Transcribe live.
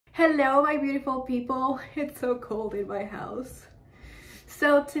Hello my beautiful people, it's so cold in my house.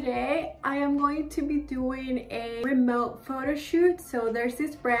 So today I am going to be doing a remote photo shoot. So there's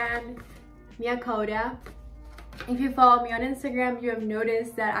this brand, Miyakoda. If you follow me on Instagram, you have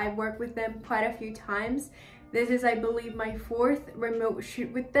noticed that I've worked with them quite a few times. This is, I believe, my 4th remote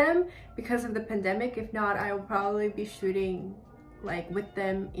shoot with them because of the pandemic. If not, I will probably be shooting like with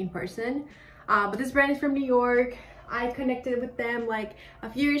them in person. But this brand is from New York. I connected with them like a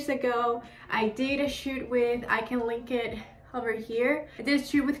few years ago. I did a shoot with, I can link it over here. I did a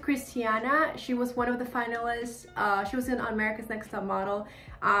shoot with Christiana. She was one of the finalists. She was in America's Next Top Model.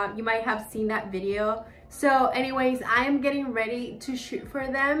 You might have seen that video. So anyways, I am getting ready to shoot for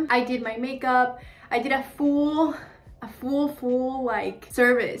them. I did my makeup. I did a full like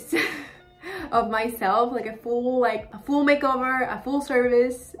service of myself, like a full makeover, a full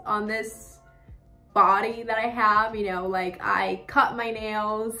service on this body that I have, you know, like I cut my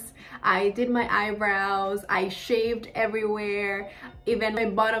nails, I did my eyebrows, I shaved everywhere, even my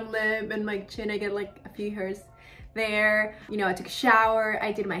bottom lip and my chin, I get like a few hairs there. You know, I took a shower,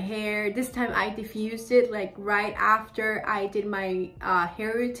 I did my hair. This time I diffused it like right after I did my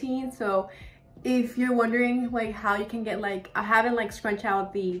hair routine. So if you're wondering like how you can get like, I haven't like scrunched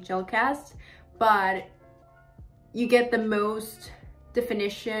out the gel cast, but you get the most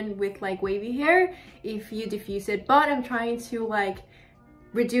definition with like wavy hair if you diffuse it. But I'm trying to like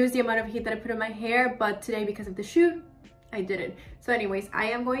reduce the amount of heat that I put in my hair, but today because of the shoot I didn't. So anyways,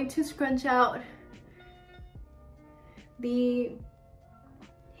 I am going to scrunch out the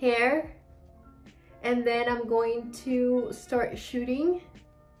hair and then I'm going to start shooting.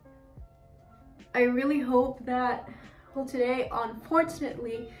 I really hope that, well, today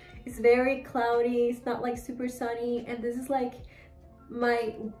unfortunately it's very cloudy, it's not like super sunny, and this is like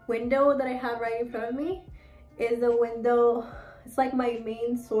my window that I have right in front of me is the window. It's like my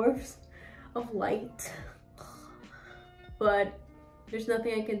main source of light, but there's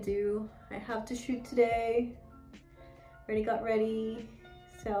nothing I can do. I have to shoot today. Already got ready,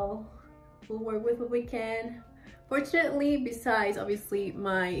 so we'll work with what we can. Fortunately, besides obviously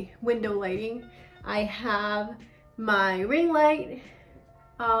my window lighting, I have my ring light,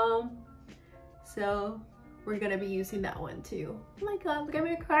 so we're gonna be using that one too. Oh my god, look at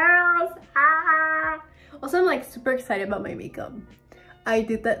my curls! Ah! Also, I'm like super excited about my makeup. I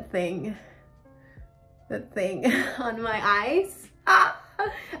did that thing on my eyes. Ah!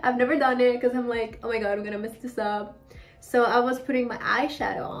 I've never done it because I'm like, oh my god, I'm gonna mess this up. So I was putting my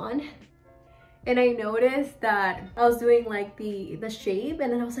eyeshadow on and I noticed that I was doing like the shape,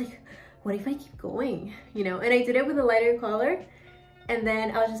 and then I was like, what if I keep going, you know? And I did it with a lighter color, and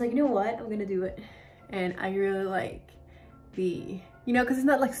then I was just like, you know what, I'm gonna do it. And I really like the, you know, because it's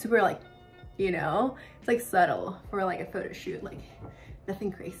not like super like, you know, it's like subtle for like a photo shoot, like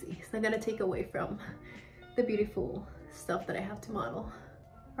nothing crazy. It's not gonna take away from the beautiful stuff that I have to model.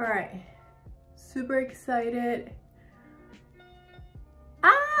 All right, super excited.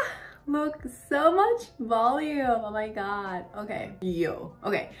 Ah, look, so much volume, oh my god. Okay,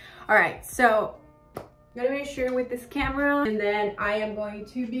 okay, all right, so I'm gonna be shooting with this camera, and then I am going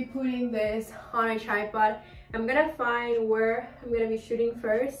to be putting this on a tripod. I'm gonna find where I'm gonna be shooting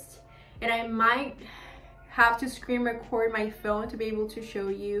first, and I might have to screen record my phone to be able to show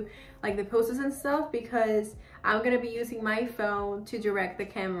you like the poses and stuff, because I'm gonna be using my phone to direct the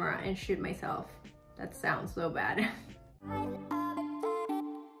camera and shoot myself. That sounds so bad.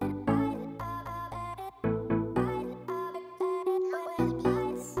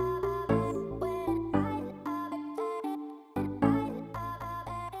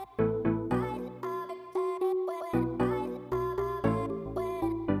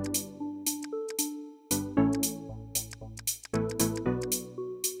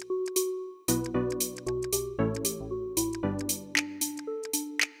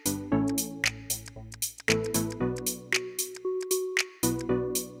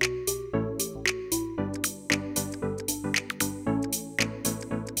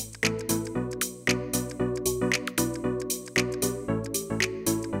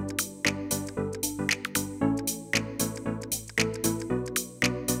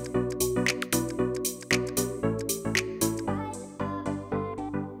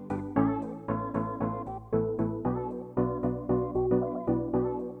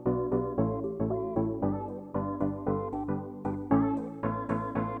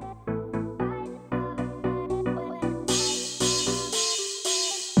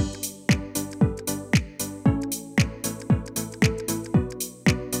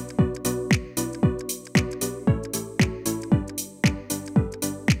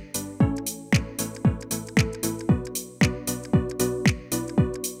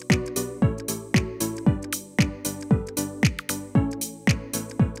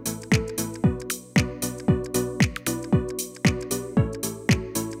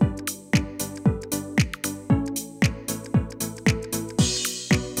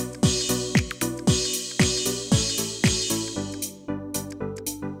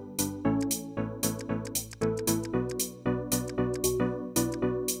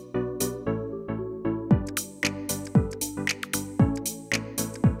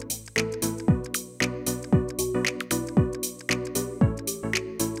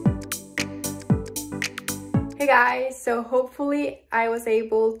 guys, so hopefully I was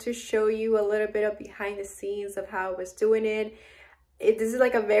able to show you a little bit of behind the scenes of how I was doing it. This is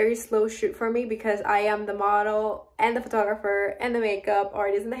like a very slow shoot for me because I am the model and the photographer and the makeup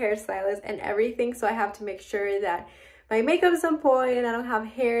artist and the hairstylist and everything, so I have to make sure that my makeup is on point and I don't have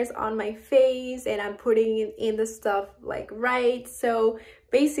hairs on my face and I'm putting in the stuff like right. So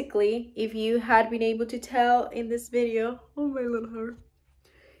basically, if you had been able to tell in this video, oh my little hair,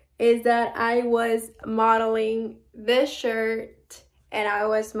 is that I was modeling this shirt and I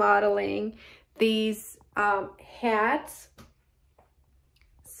was modeling these hats.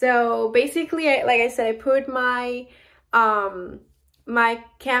 So basically, like I said, I put my my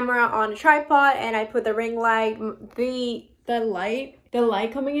camera on a tripod and I put the ring light. The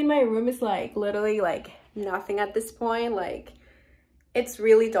light coming in my room is like literally like nothing at this point. Like it's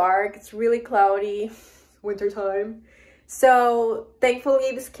really dark, it's really cloudy, winter time. So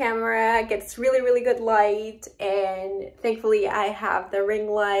thankfully this camera gets really good light, and thankfully I have the ring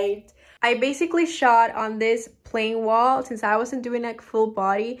light. I basically shot on this plain wall since I wasn't doing like full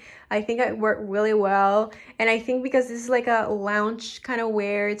body. I think it worked really well, and I think because this is like a lounge kind of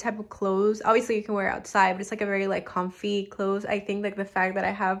wear type of clothes, obviously you can wear it outside, but it's like a very like comfy clothes. I think like the fact that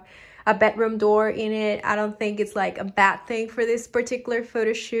I have a bedroom door in it, I don't think it's like a bad thing for this particular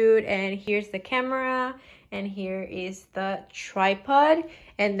photo shoot. And here's the camera, and here is the tripod,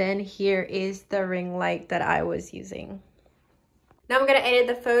 and then here is the ring light that I was using. Now I'm gonna edit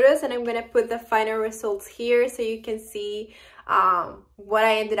the photos and I'm gonna put the final results here so you can see what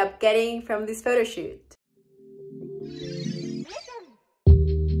I ended up getting from this photo shoot.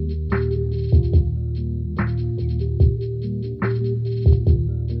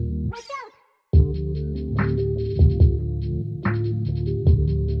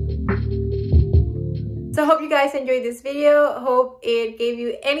 So I hope you guys enjoyed this video. Hope it gave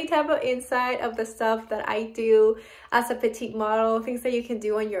you any type of insight of the stuff that I do as a petite model, things that you can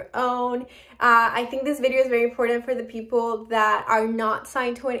do on your own. I think this video is very important for the people that are not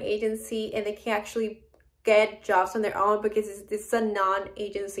signed to an agency and they can actually get jobs on their own, because this is a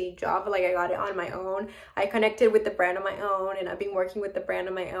non-agency job. Like I got it on my own. I connected with the brand on my own and I've been working with the brand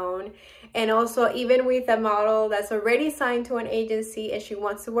on my own. And also even with a model that's already signed to an agency and she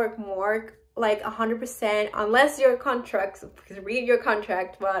wants to work more, like 100%, unless your contract, read your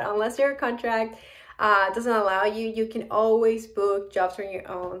contract, but unless your contract doesn't allow you, you can always book jobs on your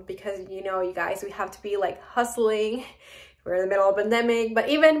own, because you know, you guys, we have to be like hustling. We're in the middle of a pandemic, but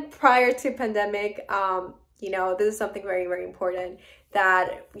even prior to pandemic, you know, this is something very important,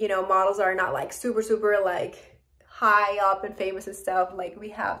 that, you know, models are not like super like high up and famous and stuff. Like we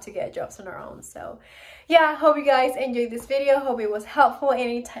have to get jobs on our own. So yeah, hope you guys enjoyed this video. Hope it was helpful in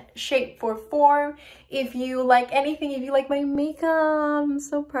any shape or form. If you like anything, if you like my makeup, I'm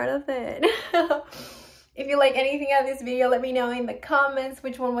so proud of it. If you like anything of this video, let me know in the comments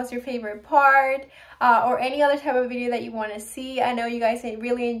which one was your favorite part, or any other type of video that you want to see. I know you guys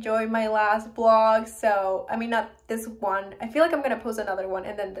really enjoyed my last vlog, so I mean, not this one. I feel like I'm gonna post another one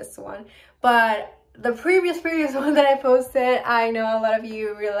and then this one, but the previous one that I posted, I know a lot of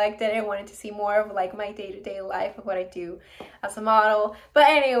you really liked it and wanted to see more of like my day-to-day life of what I do as a model. But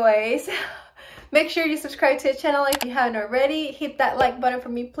anyways, make sure you subscribe to the channel if you haven't already. Hit that like button for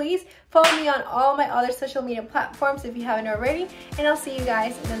me, please. Follow me on all my other social media platforms if you haven't already, and I'll see you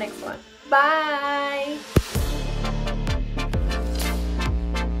guys in the next one. Bye!